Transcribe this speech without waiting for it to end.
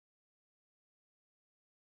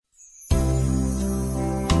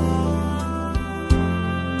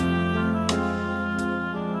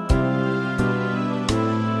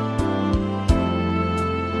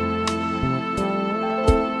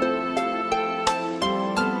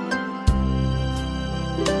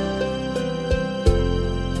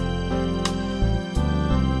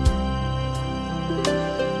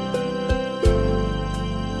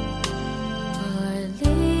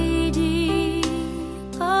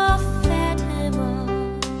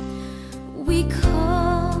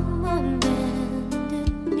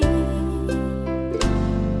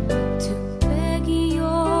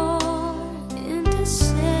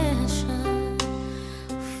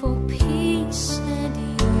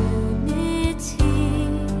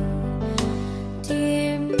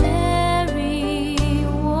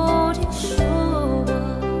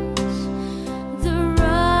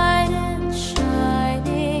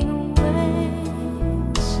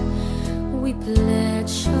We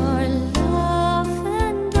pledge our love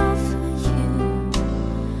and offer you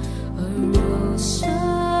a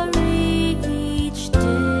rosary each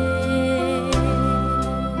day.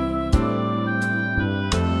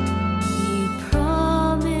 You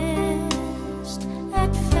promised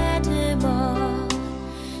at Fatima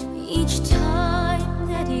each time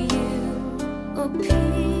that you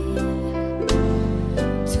appear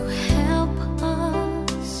to help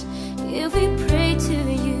us if we pray to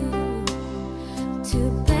you, to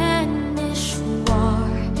banish war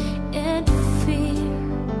and fear.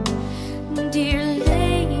 Dear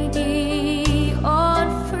Lady,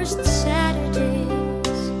 on first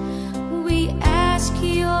Saturdays we ask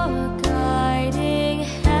your guiding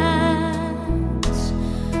hands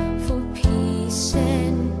for peace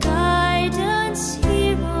and guidance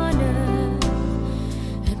here on earth,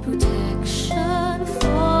 and protection for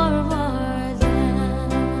our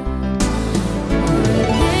land. Our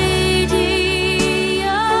Lady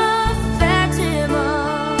of Fatima,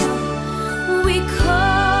 we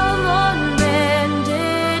come on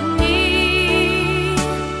bended knee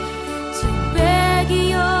to beg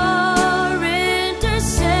your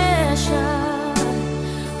intercession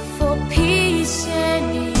for peace and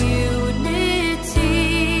unity.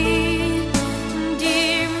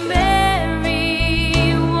 Dear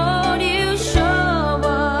Mary, won't you show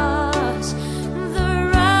us the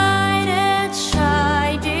right and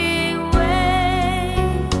shining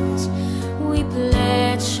ways? We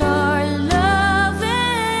pledge our love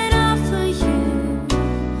and offer you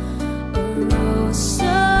a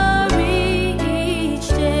rosary each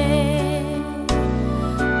day.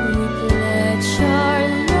 We pledge our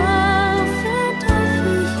love and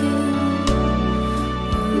offer you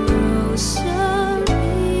a rosary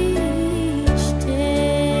each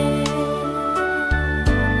day.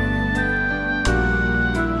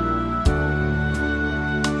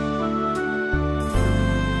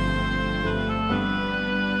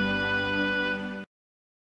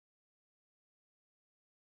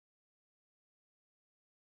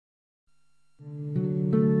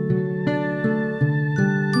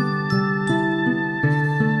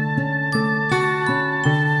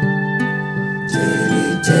 Daily,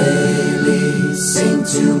 daily, sing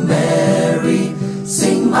to Mary,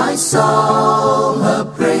 sing my soul her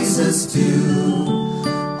praises due.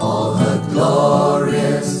 All her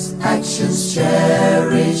glorious actions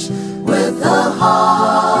cherish, with her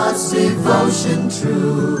heart's devotion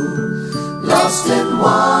true. Lost in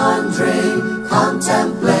wandering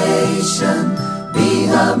contemplation, be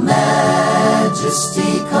her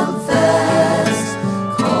majesty confessed.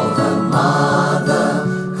 Call her mother,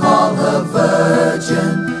 call her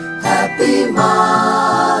virgin, happy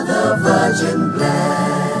mother, virgin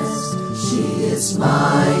blessed. She is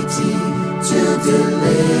mighty to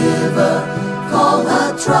deliver, call her,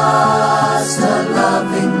 trust her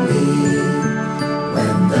lovingly.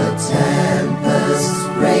 When the tempest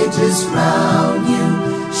rages round you,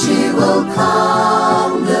 she will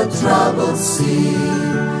calm the troubled sea.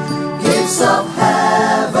 Gifts of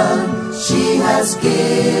heaven she has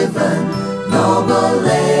given, noble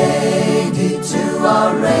lady to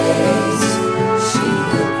our race. She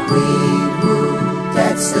the queen who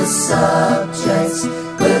decks the subjects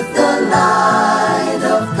with the light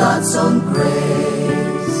of God's own grace.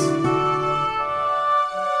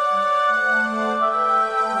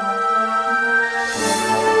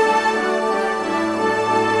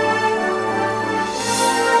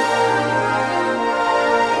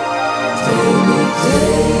 Daily,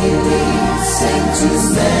 daily, sing to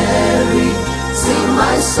Mary, sing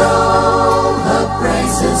my soul her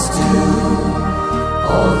praises due.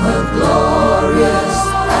 All her glorious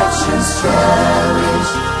actions cherish,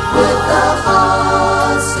 with her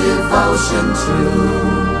heart's devotion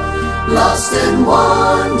true. Lost in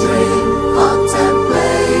wandering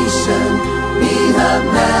contemplation, be her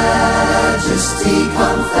majesty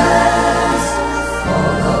confessed.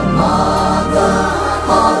 Call her mother,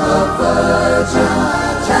 call her virgin,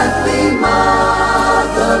 happy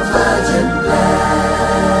mother, virgin blessed.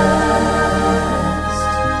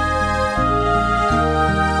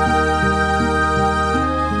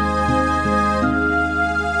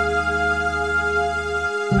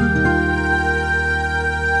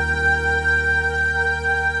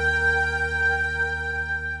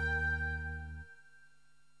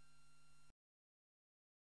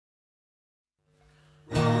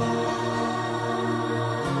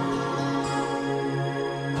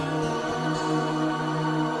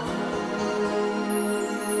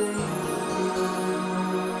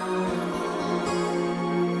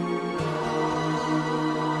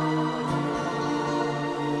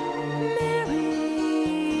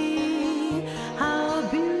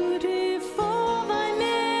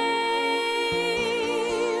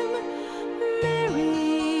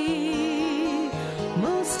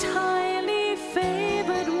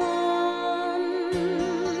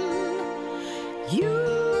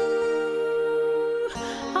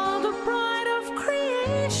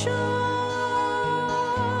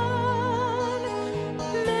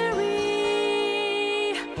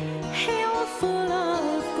 Mary, hail full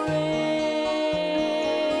of grace.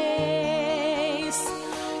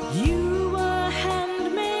 You were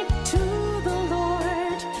handmaid to the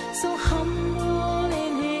Lord, so humble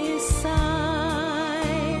in His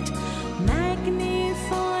sight,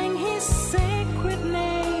 magnifying His sacred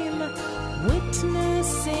name,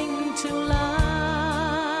 witnessing to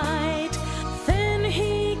light. Then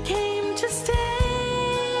He came to stay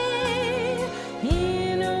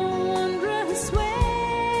in a wondrous way.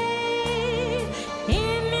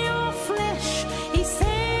 In your flesh He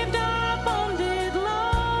saved our bonded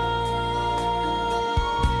love.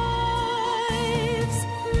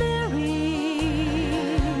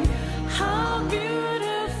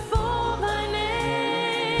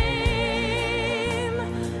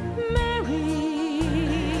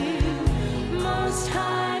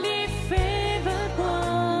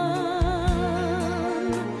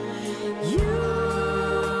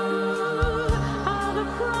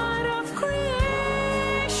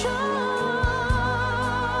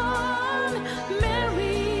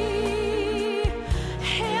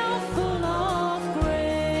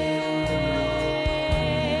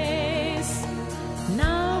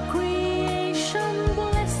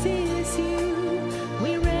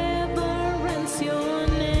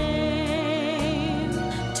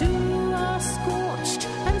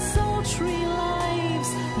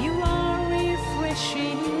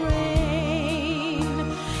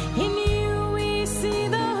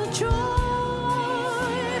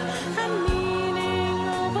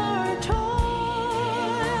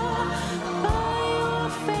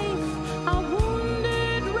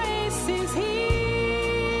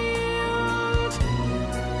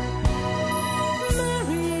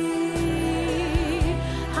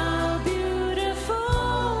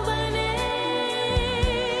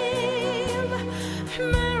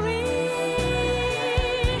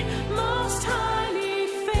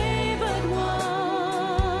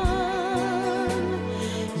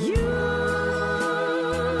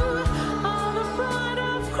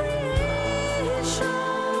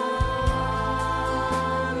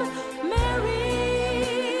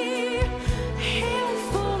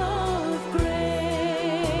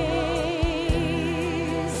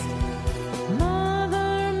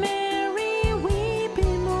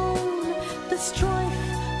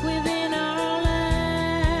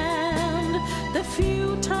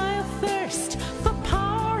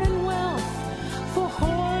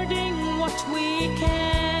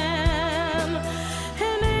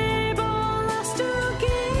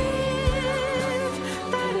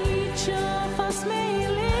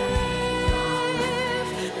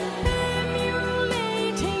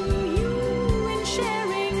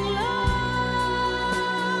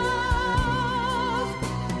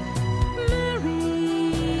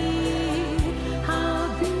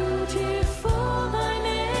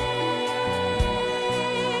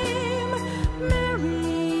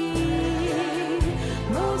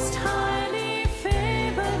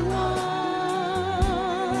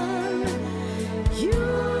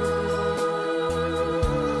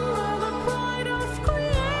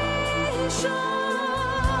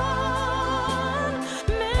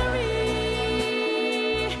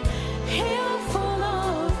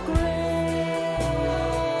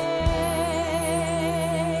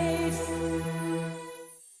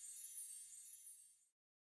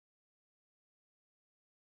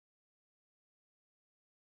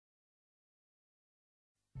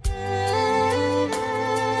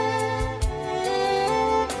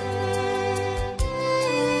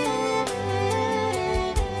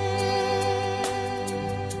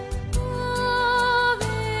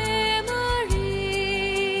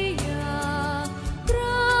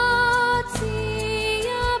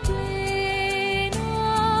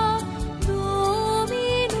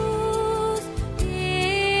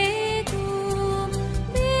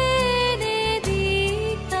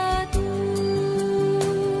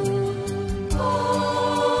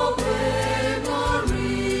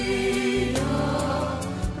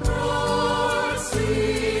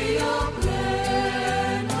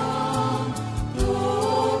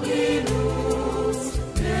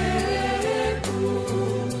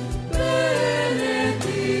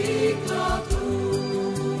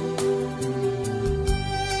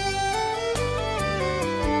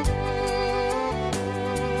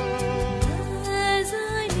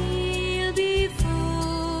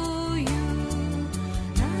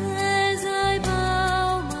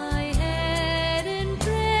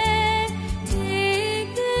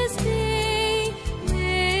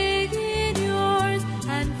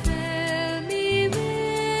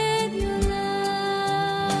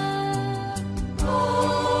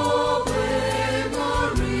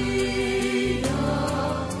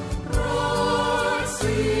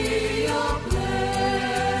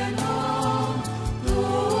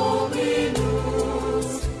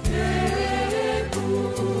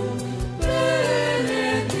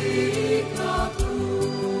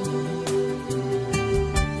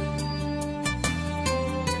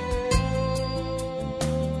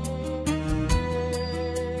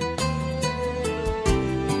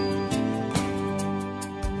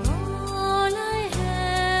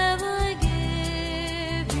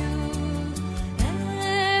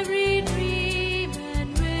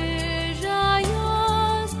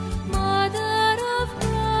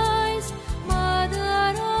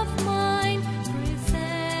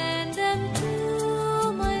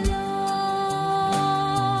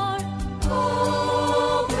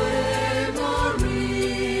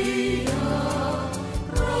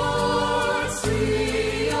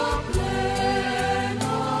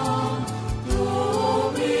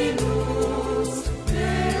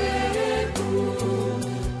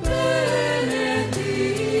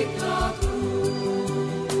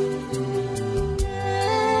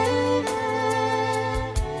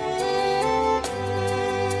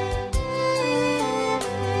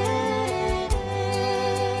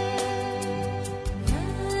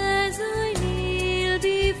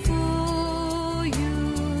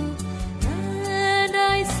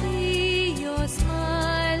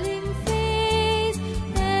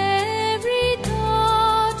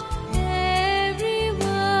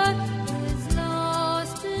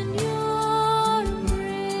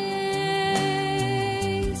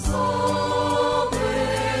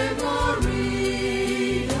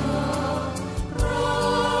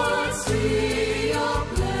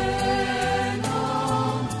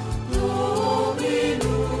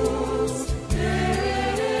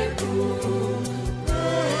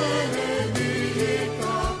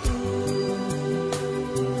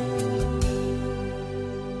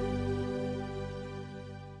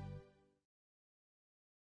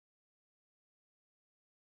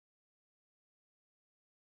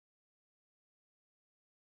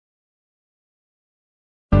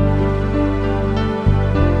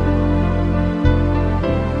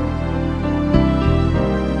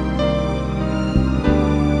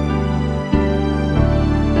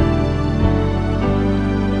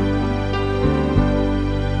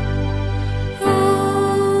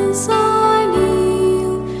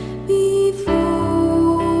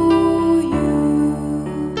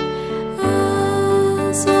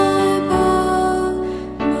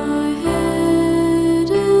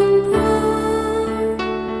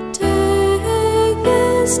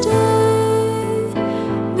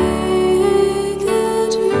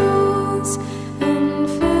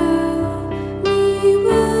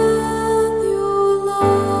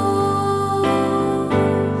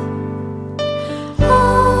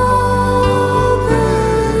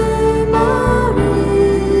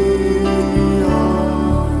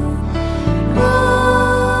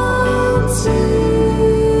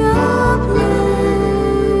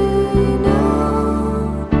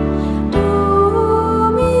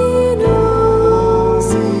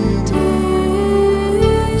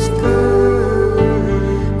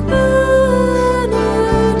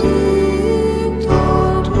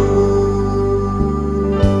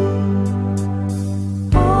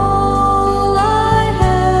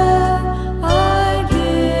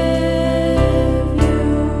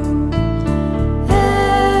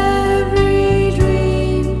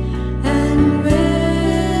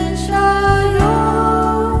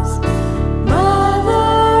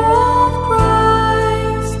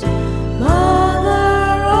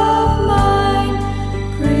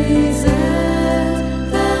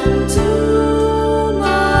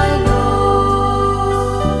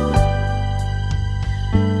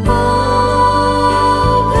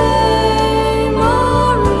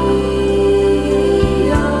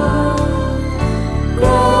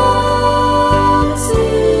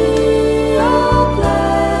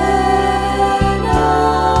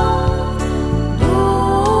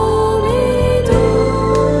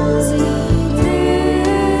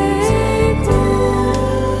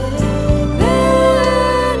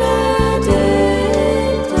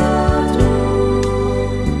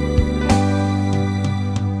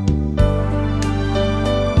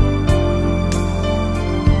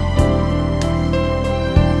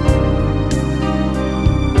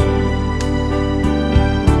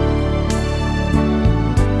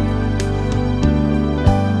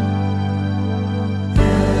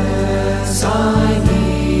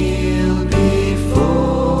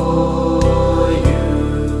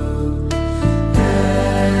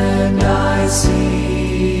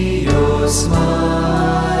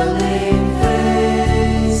 smiling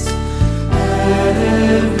face.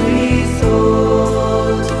 Every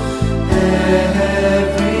thought,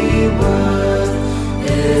 every word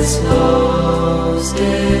is lost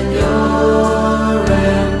in your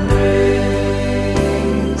embrace.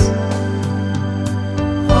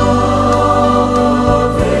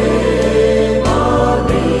 Ave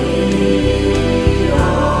Maria,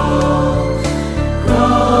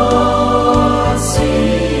 Gratia,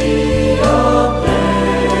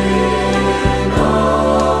 Plena,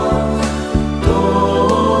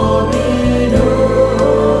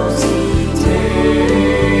 Dominus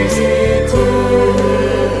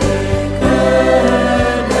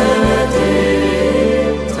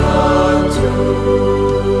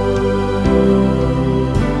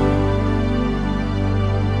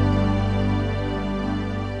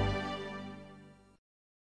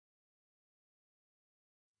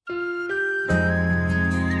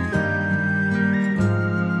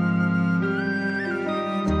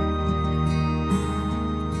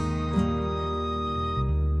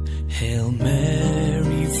Hail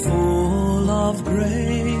Mary, full of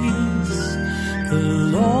grace, the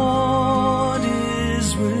Lord is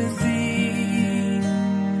with thee.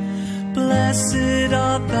 Blessed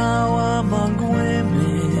art thou among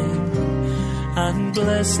women, and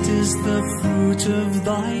blessed is the fruit of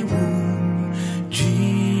thy womb,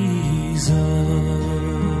 Jesus.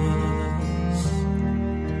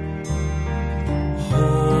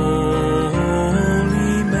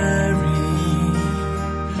 Holy Mary,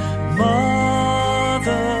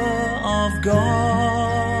 Mother of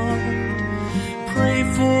God, pray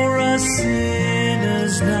for us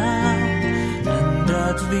sinners now and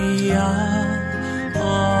at the hour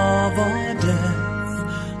of our death.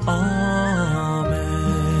 Amen.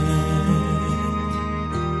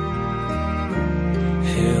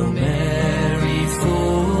 Hail Mary,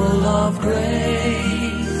 full of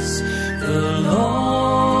grace, the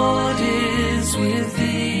Lord is with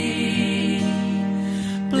thee.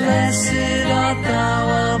 Blessed art thou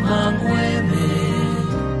among women,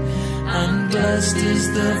 and blessed is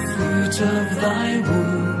the fruit of thy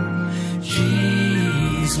womb,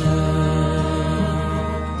 Jesus.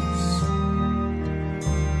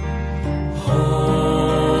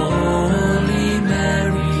 Holy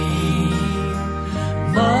Mary,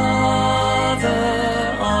 Mother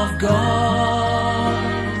of God,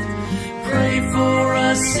 pray for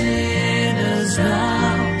us sinners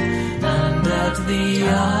now and at the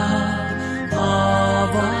hour of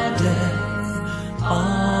our death.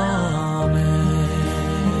 Amen.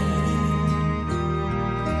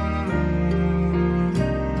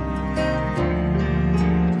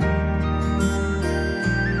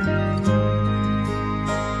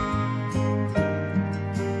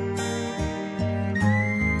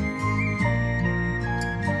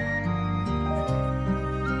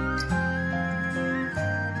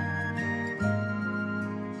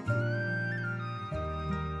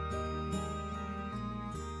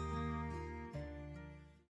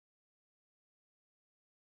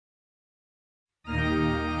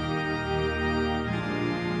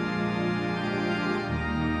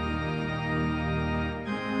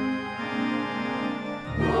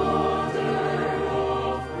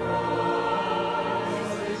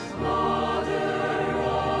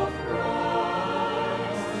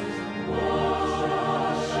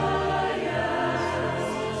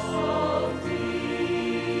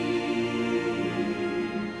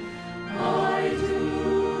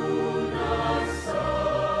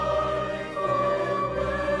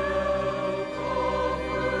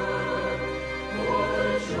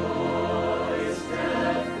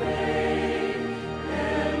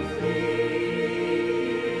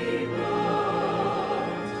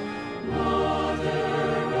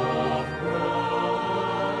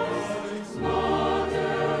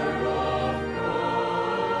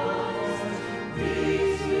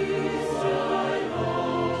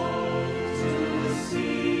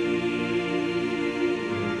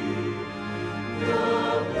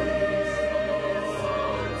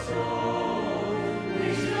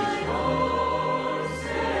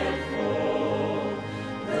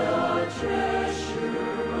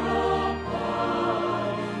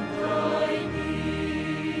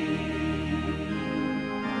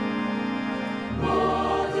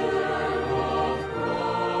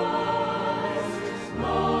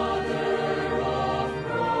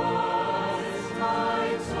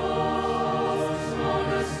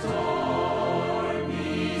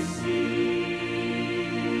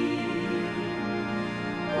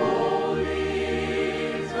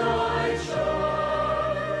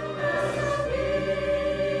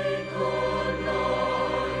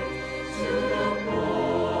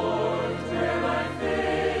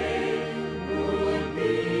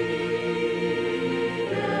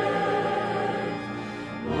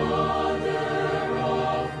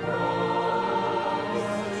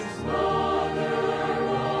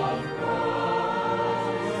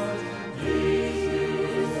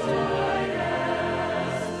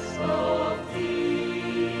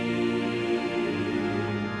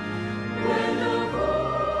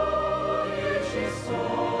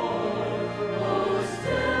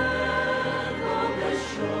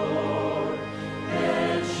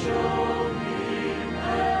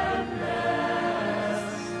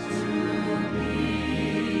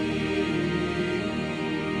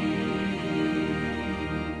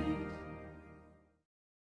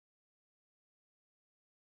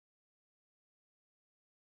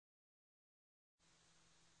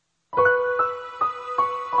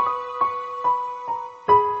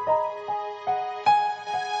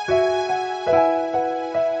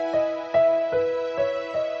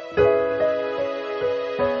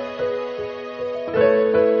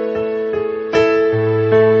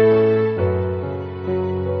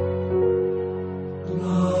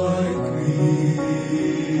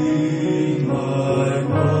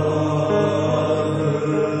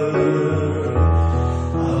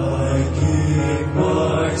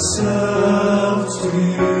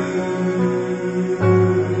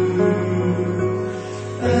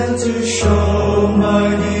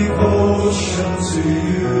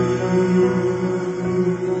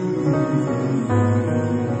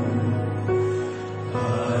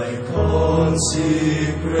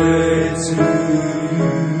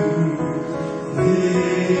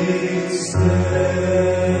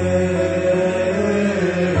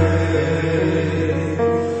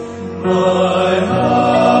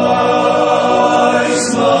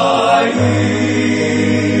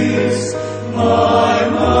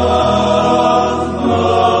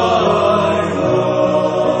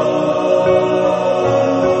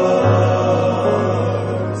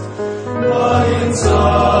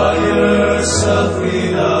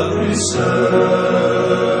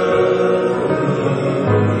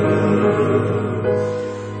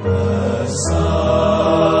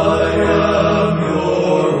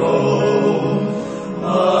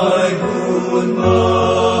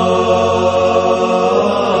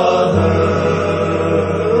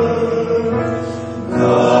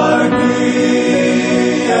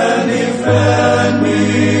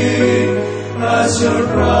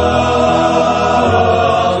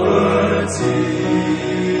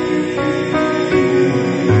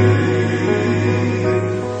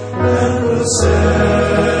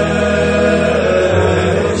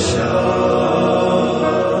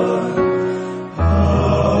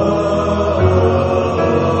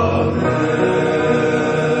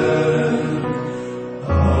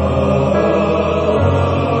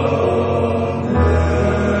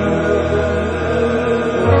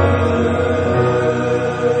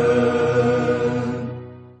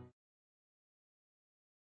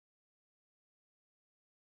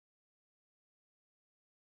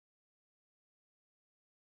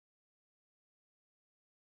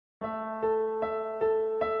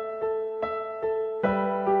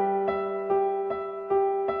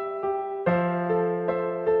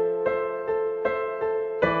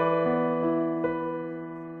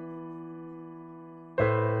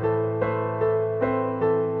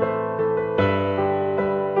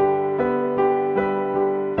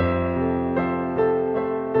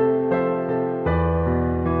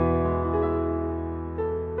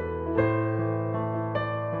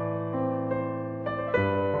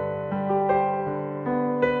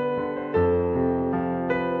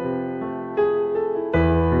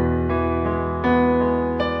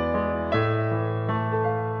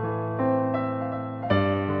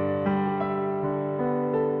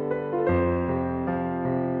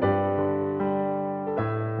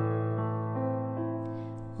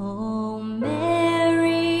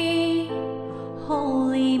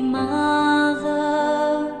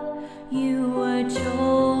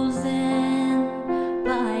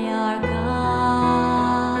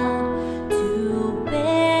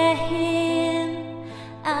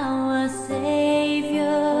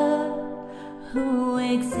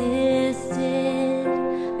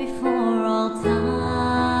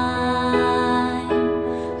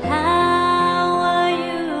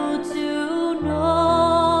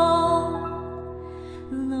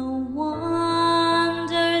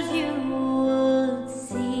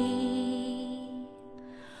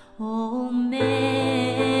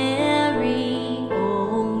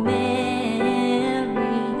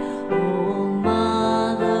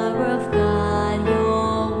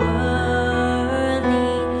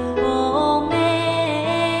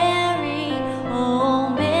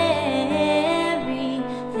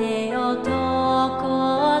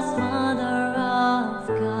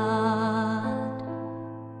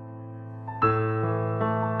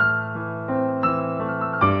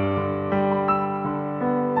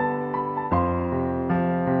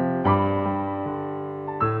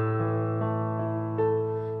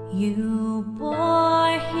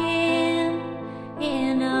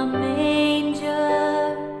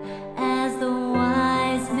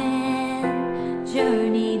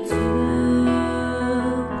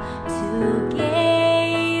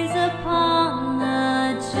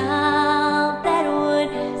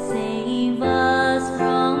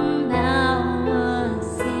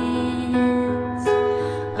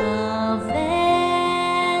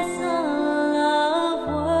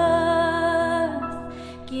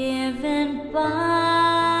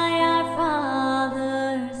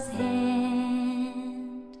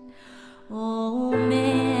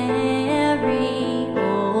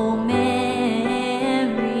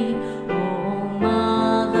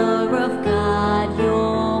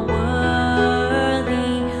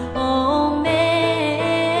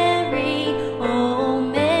 Oh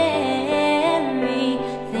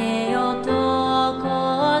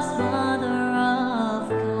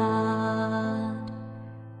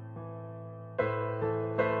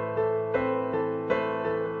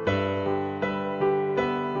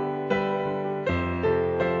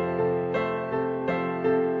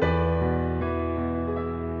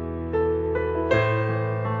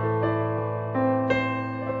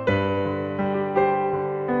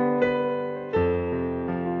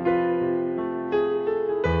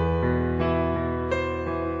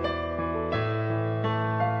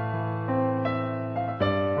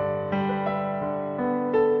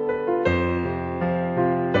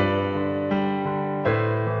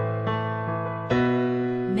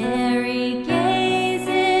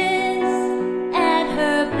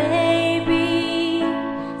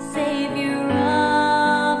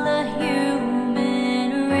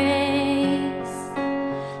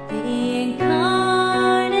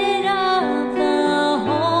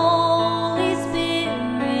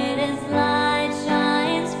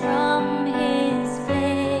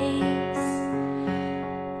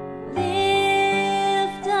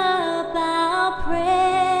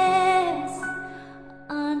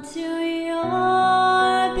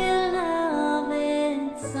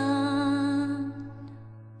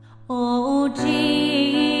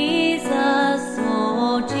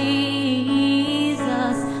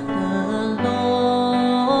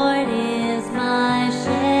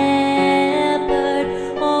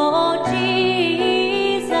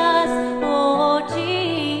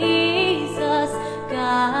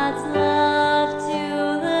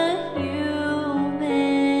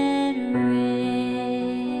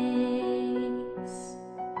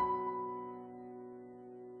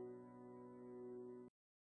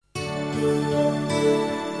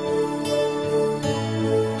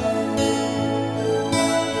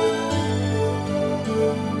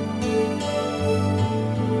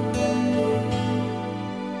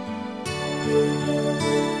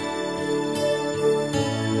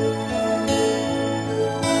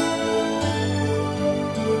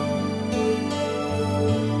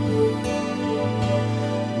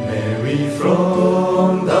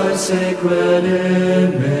sacred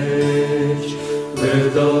image,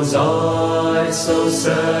 with those eyes so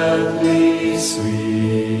sadly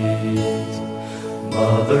sweet,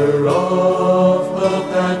 Mother of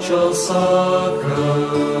perpetual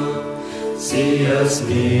succor, see us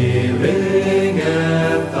kneeling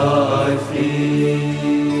at thy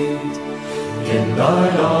feet. In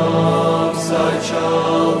thine arms thy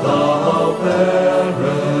child thou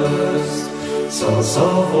bearest, source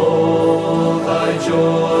of all thy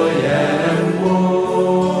joy and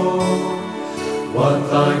woe. What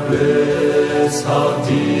thy bliss, how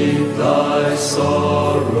deep thy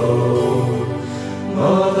sorrow,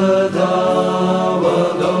 Mother, thou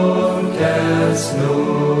alone canst know.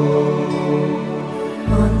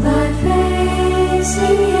 On thy face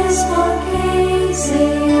he is not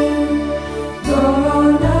gazing, nor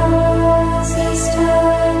on us his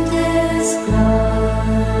turned his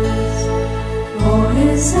glance, for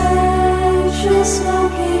his anxious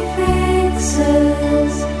look he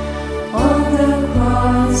fixes on the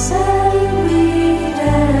cross and reed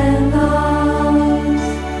and lance.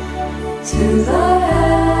 To the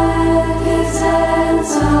end his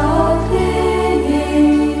hands are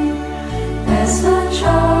clinging, as the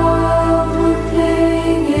child would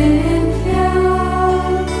cling in fear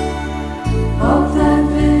of that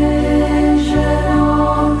vision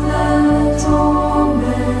of the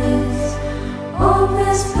torments of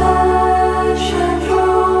his passion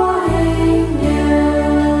drawing near.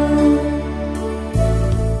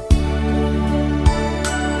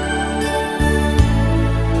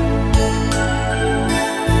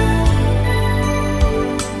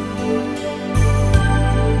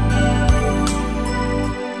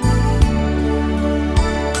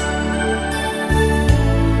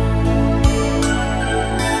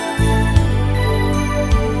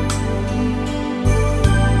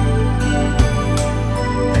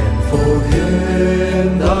 And for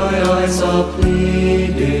him thy eyes are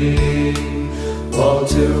pleading, while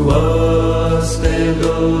to us they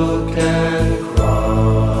look and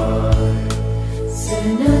cry.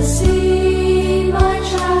 Sinner, see my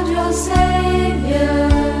child, your Savior,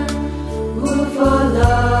 who for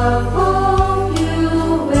love of you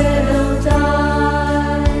will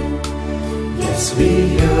die. Yes, we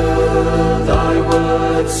hear thy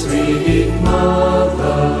words, sweet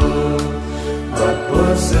Mother, but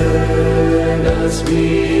poor sinners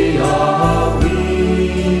we are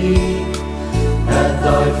weak. At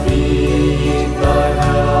thy feet, thy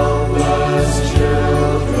helpless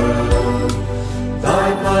children, thy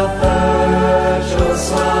perpetual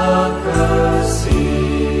succor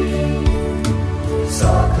seek.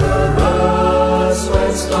 Succor us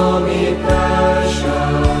when stormy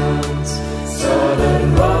passions sudden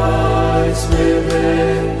rise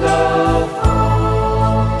within the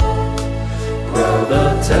heart. Quell the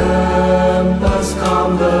tempest,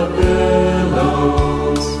 calm the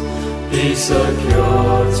billows, be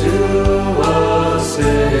secure to us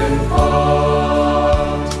in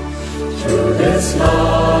part. Through this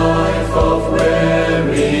life of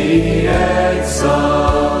weary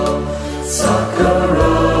exile, succor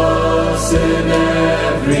us in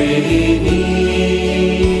every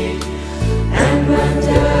need. And when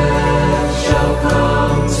death shall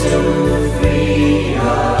come to free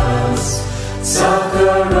us,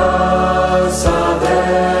 succor us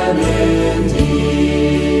then indeed.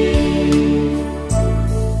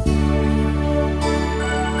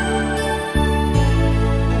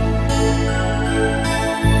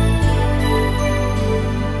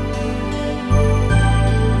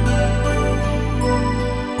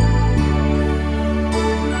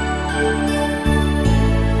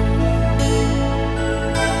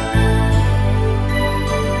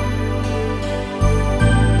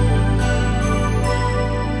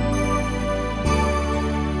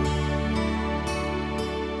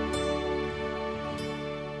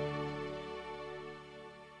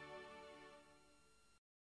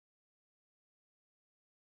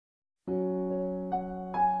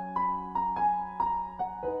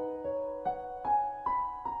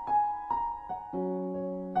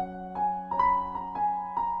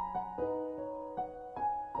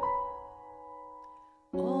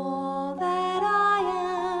 All that I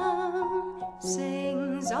am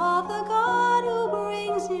sings of the God who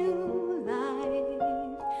brings new life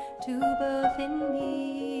to birth in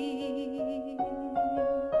me.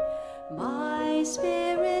 My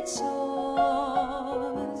spirit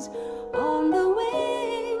soars on the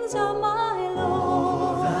wings of my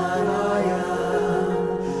Lord. That I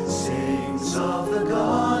am sings of the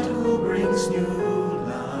God who brings new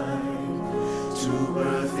life to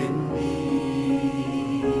birth in me.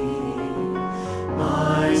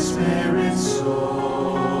 My spirit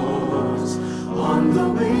soars on the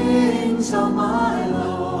wings of my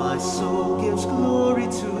Lord. My soul gives glory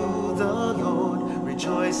to the Lord,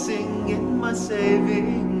 rejoicing in my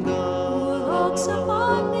saving God. Who looks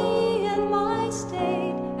upon me and my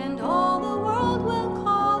state, and all the world will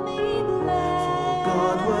call me blessed.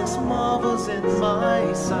 God works marvels in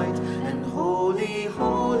my sight, and holy,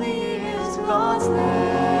 holy is God's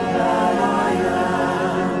name. That I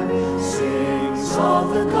am sings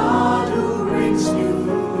of the God who brings new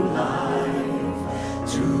life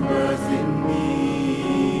to birth in me.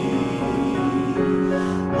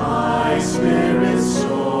 My spirit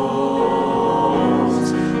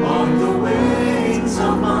soars on the wings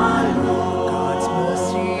of my Lord. God's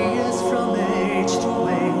mercy is from age to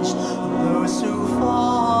age on those who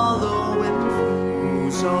follow in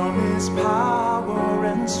whose arm is power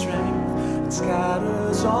and strength. It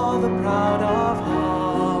scatters all the proud of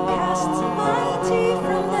heart. Casts the mighty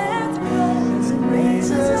from their thrones and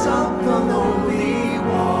Raises up the lowly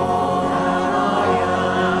one. That I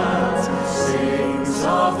am sings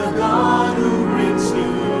of the God who brings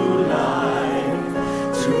new life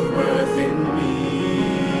to birth in me.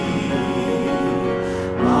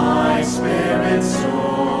 My spirit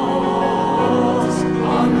soars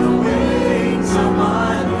on the wings of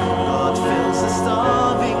my Lord. God fills the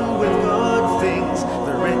starving with good things,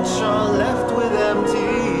 the rich are left with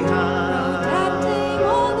empty hands. protecting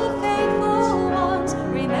all the faithful ones,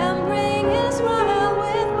 remembering Israel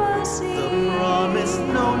with mercy. The promise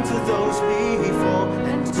known to those before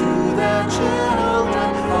and to their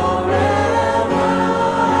children forever.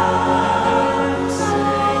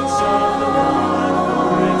 Sings of the God who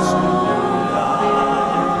brings new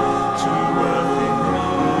life to earth in me.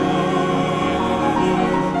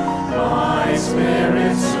 My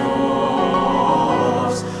spirit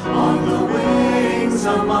soars on the wings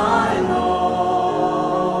of my Lord.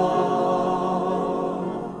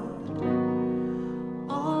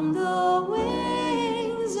 On the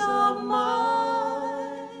wings of my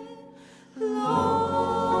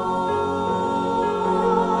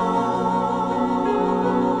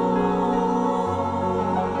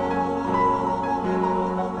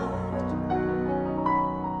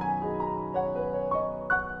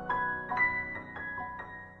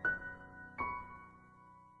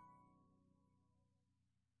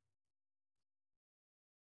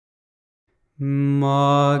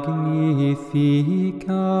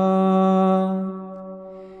Magnificat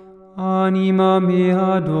anima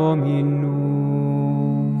mea Dominum,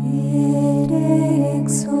 et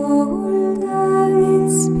exultat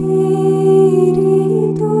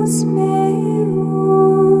spiritus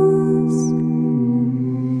meus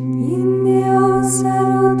in Deo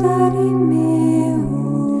salutari meo,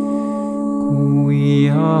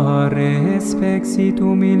 quia respexit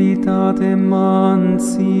humilitatem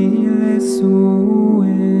mansile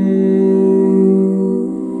sue,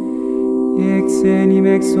 ex enim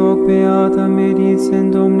ex hoc beata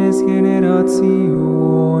medicent omnes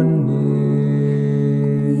generationes.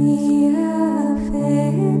 quia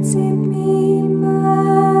fecit me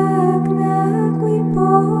magna qui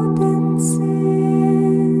potens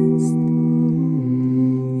est,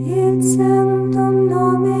 et sanctum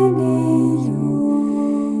nomen eius,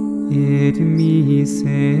 Et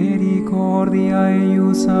misericordia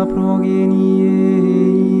eius a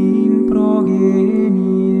progenie in progenies,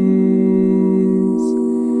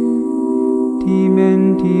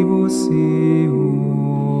 timentibus eum.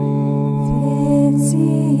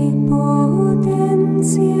 fecit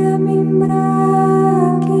potentiam in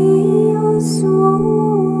brachio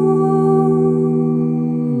suum,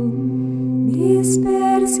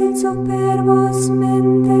 dispersit superbos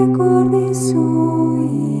mente cordis sui,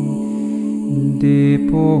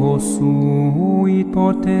 Deposuit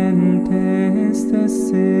potentes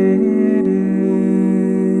sede,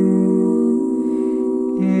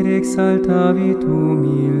 et exaltavit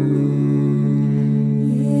humiles.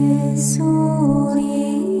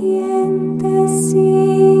 Surientes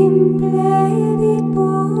simple vit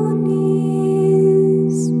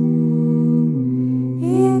bonis,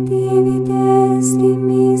 et divit est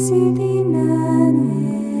dimisit in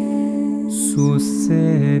annes.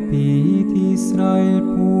 Suscepit Israel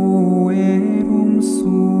puerum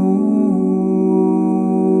suum,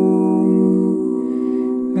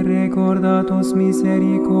 recordatus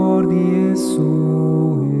misericordiae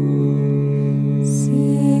suae.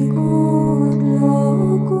 Sicut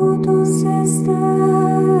locutus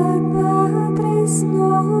estat Patres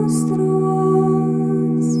nostros,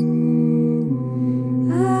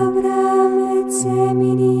 Abraham et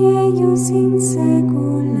semini eius in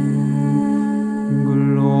saecula.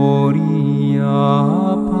 Gloria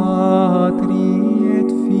Patri et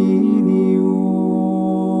Filio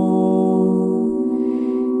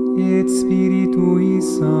et Spiritus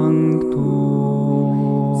Sancto.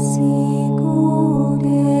 Sicut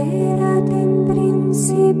erat in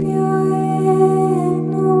principio et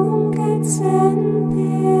nunc et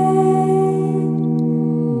semper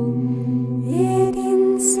et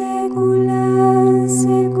in saecula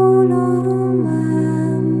saeculorum. Amen.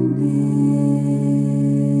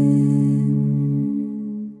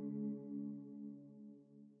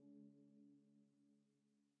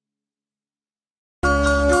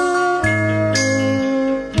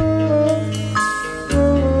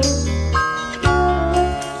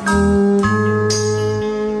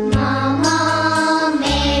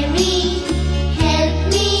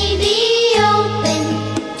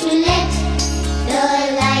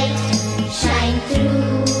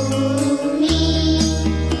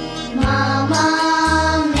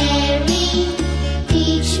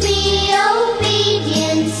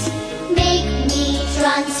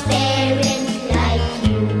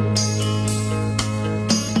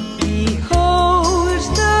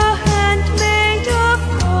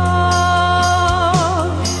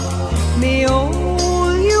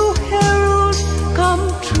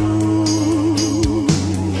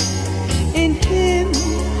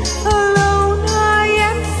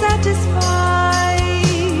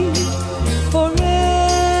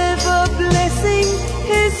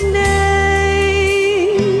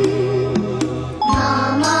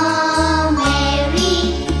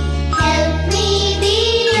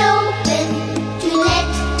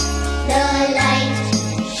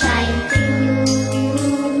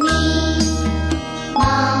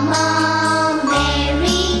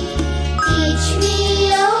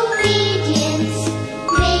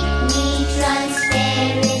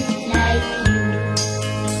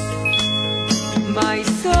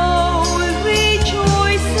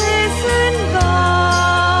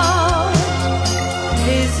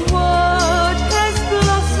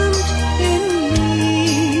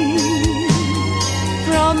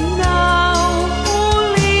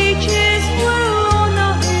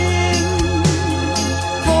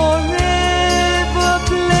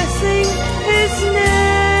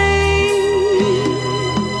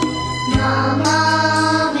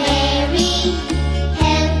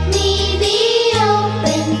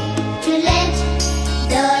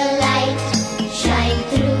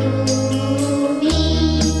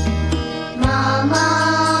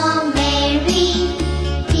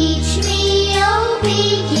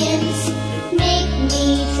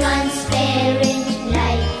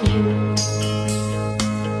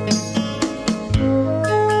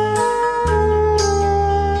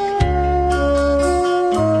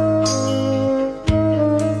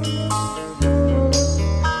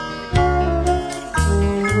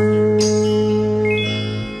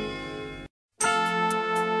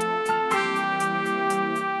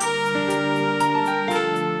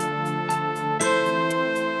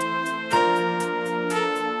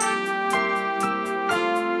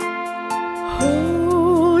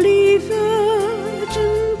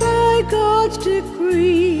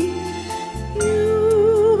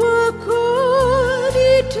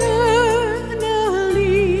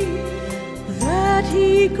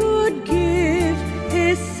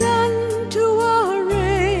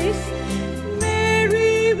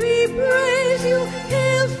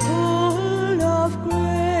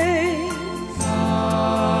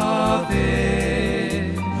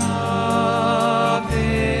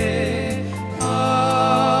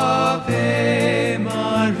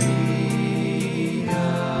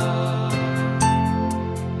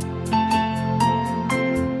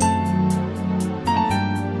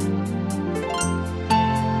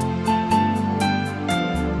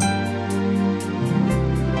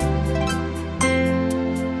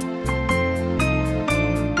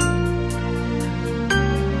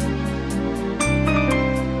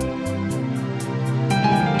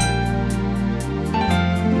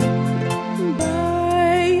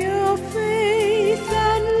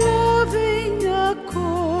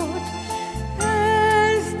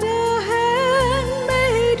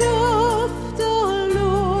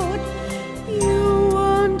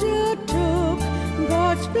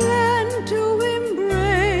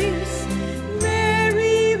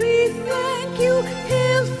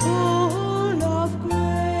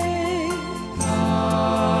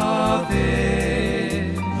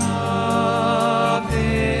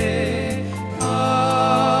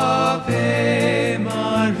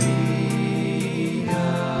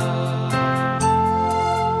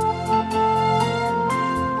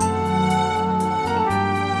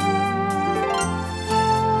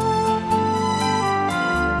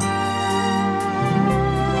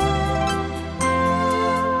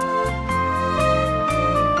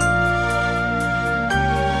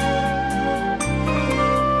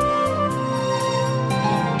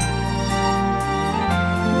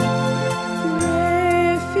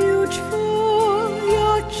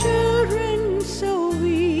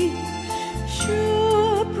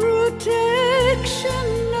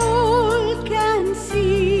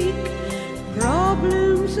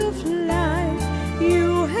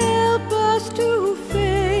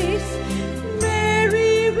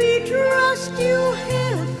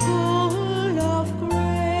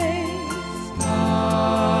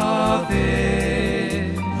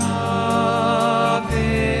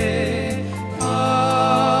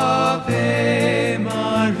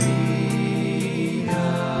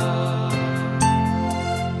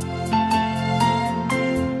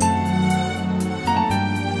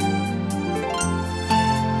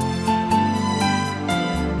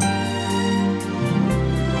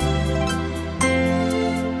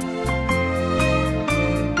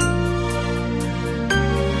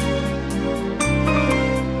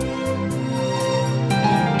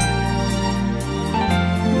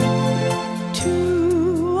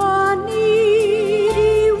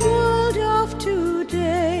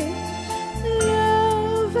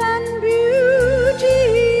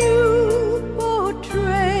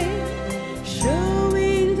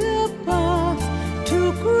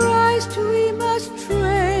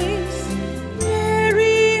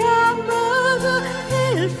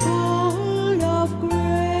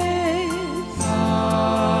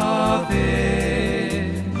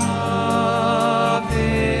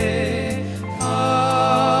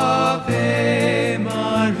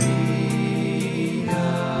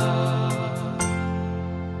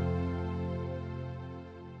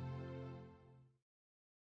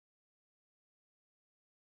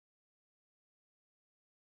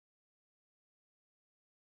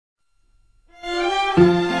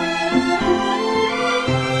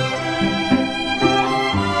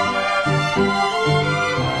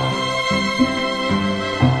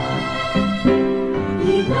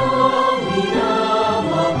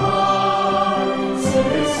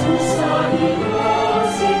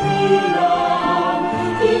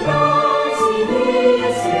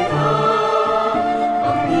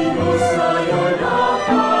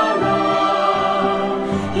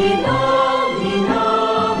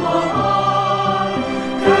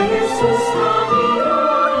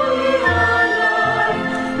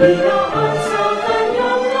 Iaan sa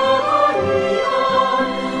kanyang kaharian,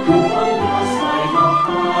 upang wasay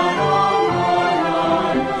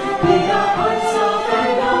magkarangalan. Iaan sa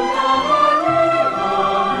kanyang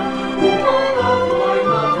kaharian, upang ako'y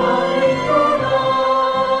makalingkuran.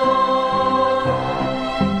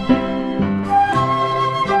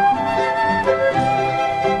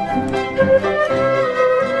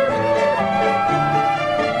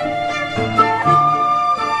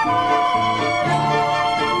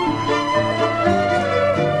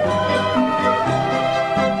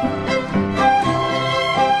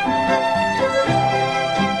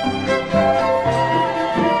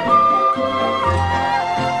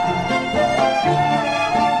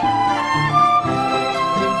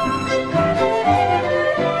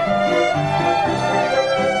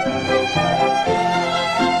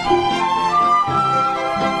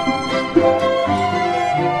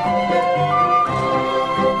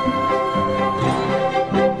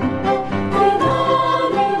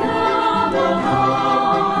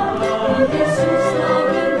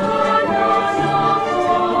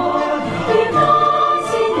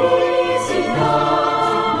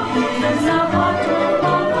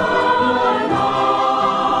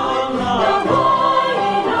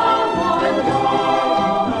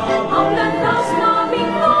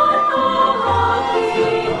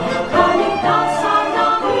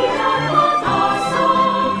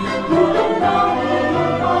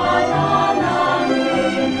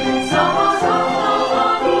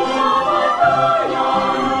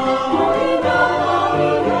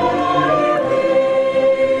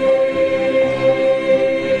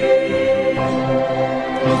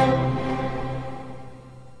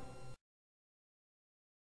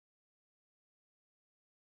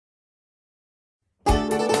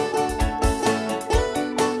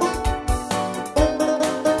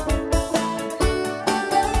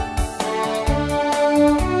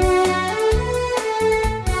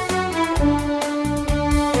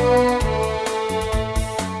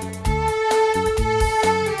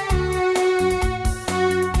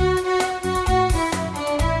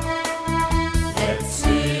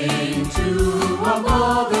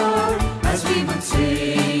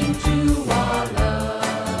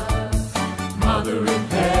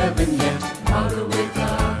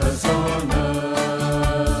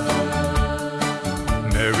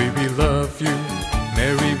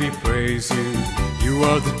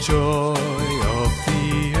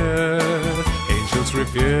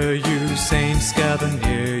 Revere you, saints gather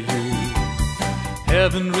near you.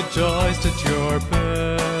 Heaven rejoiced at your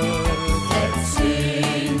birth. Let's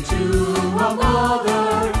sing to our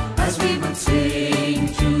mother as we would sing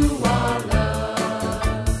to our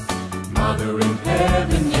love. Mother in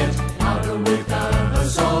heaven, yet mother with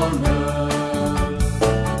us on earth.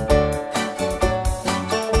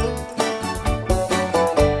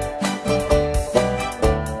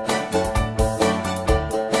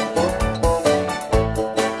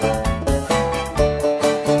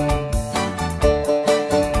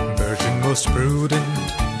 Most prudent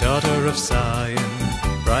daughter of Zion,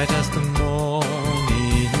 bright as the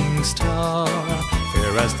morning star,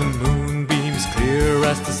 fair as the moonbeams, clear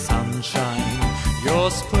as the sunshine, your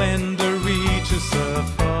splendor reaches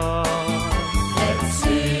afar. Let's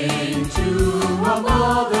sing to our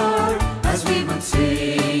mother as we would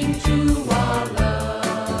sing to our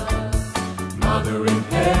love. Mother in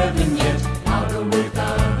heaven, yet mother with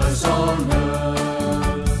us on earth.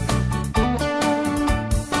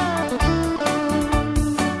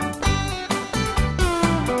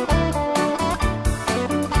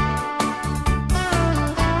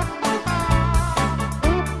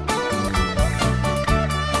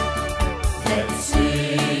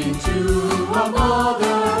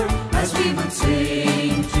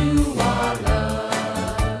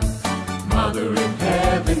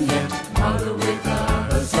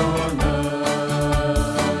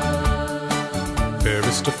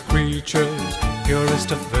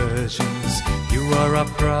 Purest of virgins, you are our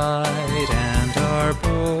pride and our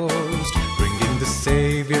boast, bringing the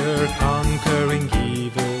Savior, conquering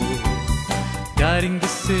evil, guiding the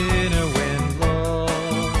sinner when lost.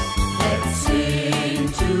 Let's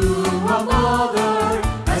sing to our mother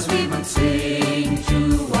as we would sing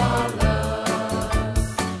to our love.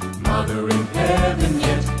 Mother in heaven,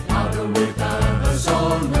 yet mother with us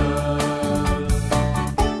on earth.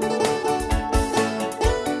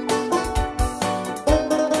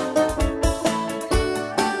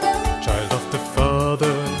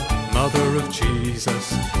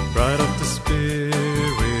 Jesus, bride of the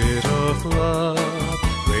Spirit of love,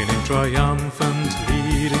 reigning triumphant,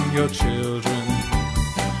 leading your children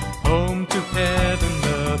home to heaven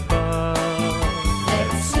above.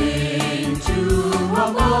 Let's sing to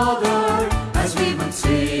our Lord.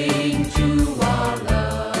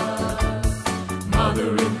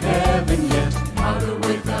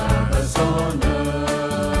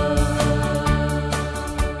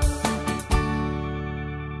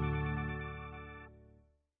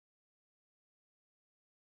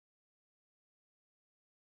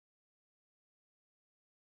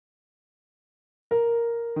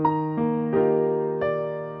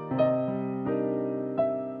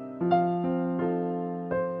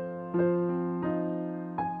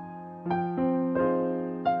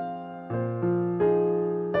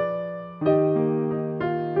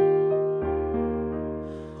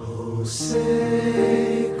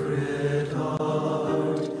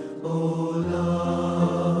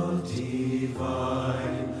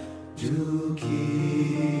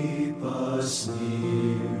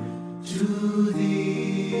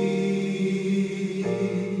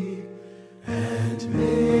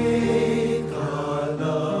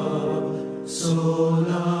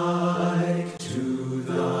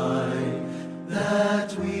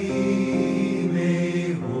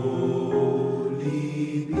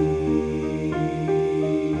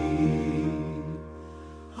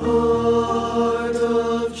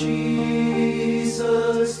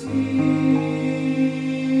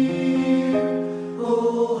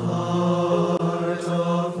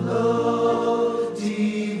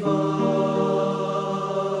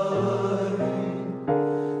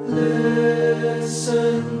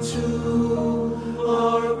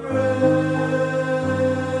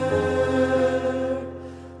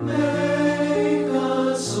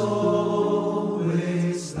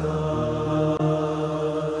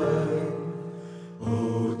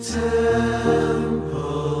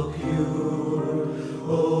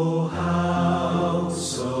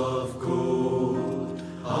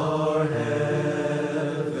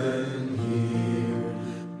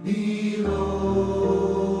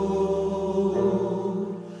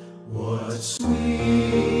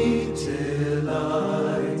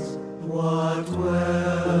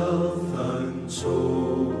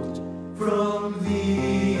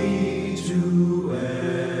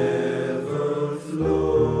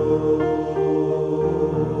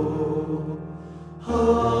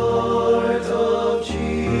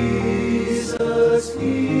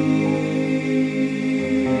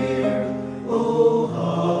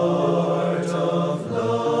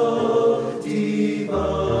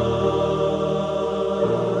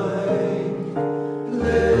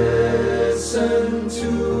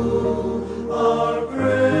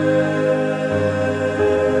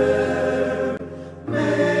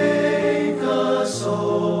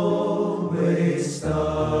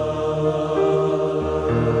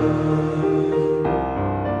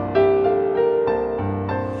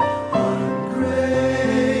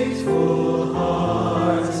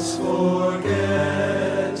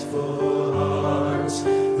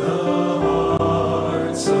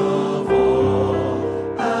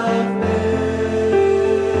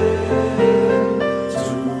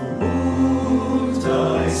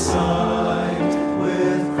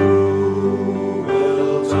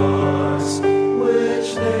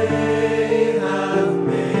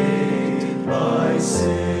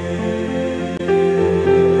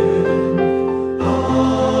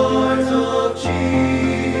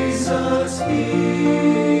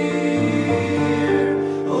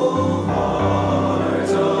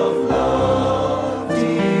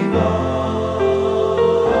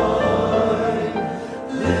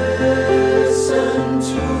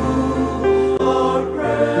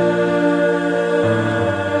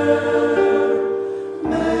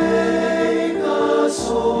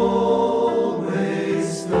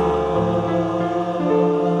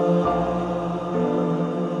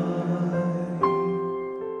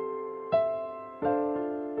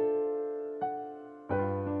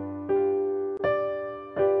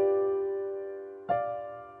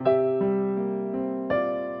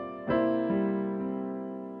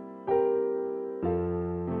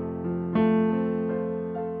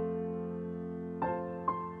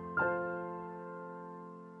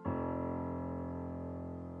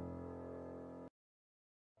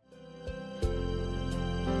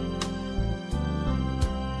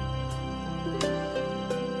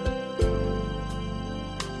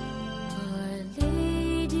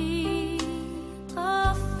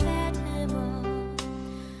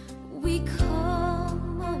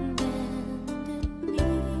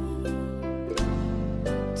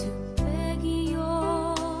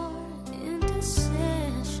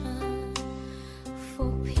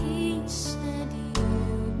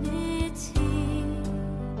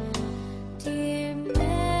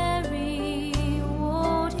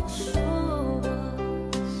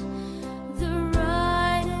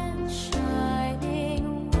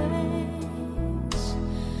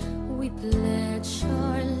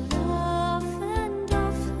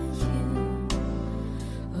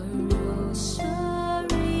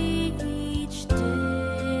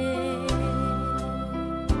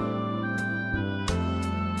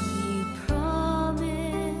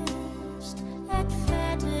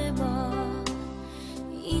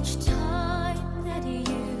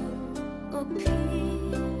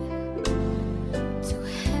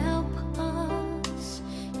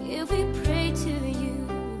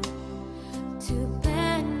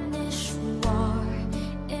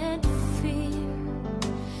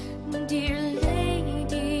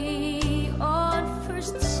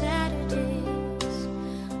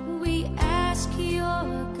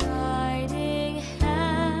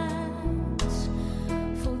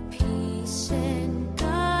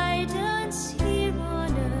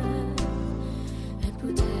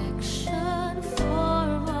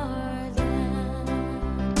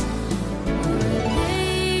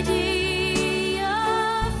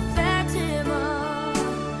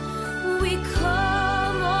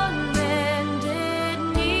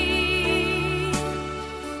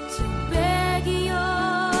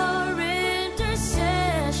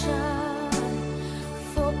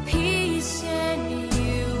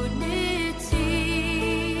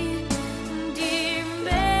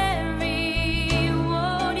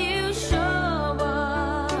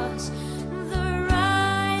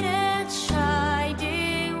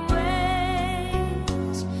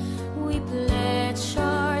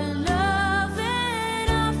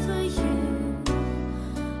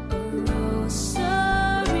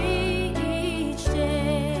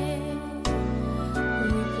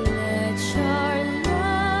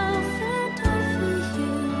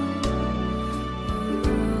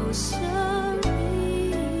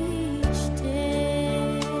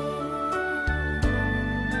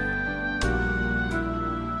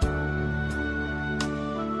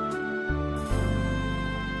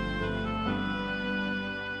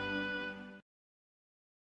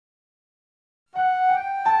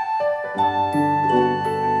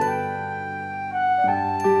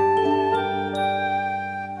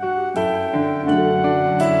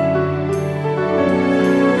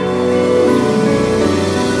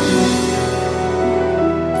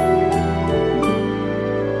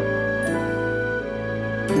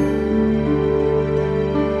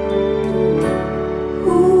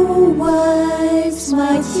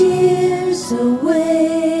 Tears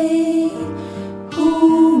away, who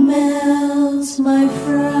melts my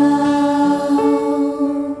frown,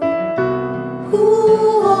 who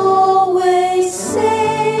always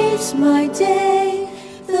saves my day,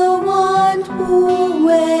 the one who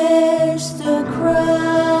wears the crown.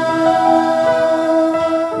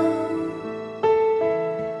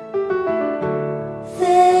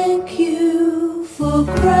 Thank you for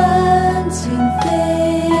granting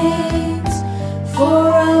things, for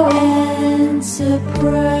our answer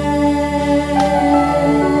prayers,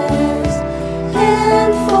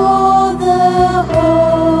 and for the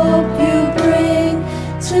hope you bring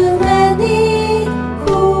to many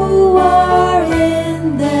who are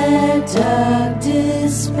in their dark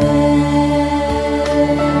despair.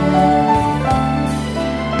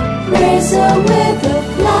 Praise her with a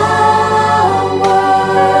flower,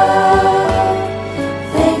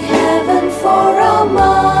 thank heaven for our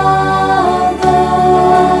mother,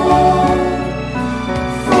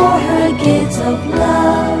 gifts of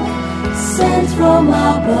love sent from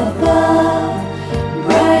up above,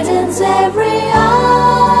 brightens every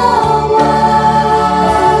hour.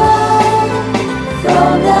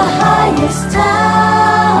 From the highest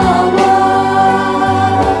tower,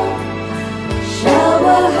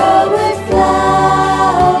 shower her with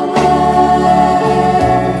flowers,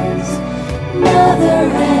 mother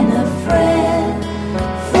and a friend,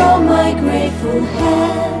 from my grateful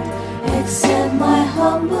hand, accept my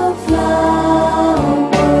humble flower.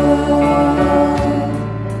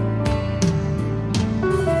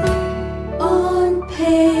 On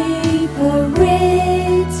paper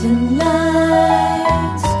written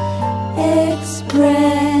lines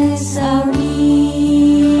express our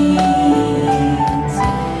needs.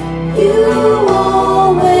 You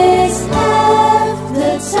always have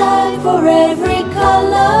the time for every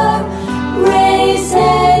color, race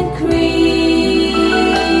and creed.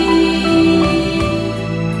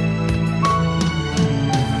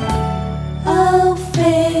 Our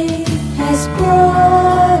faith has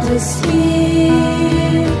brought us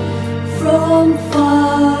here from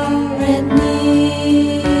far and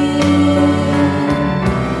near.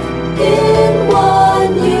 In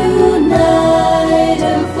one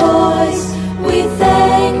united voice, we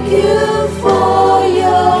thank you for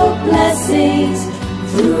your blessings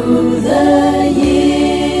through the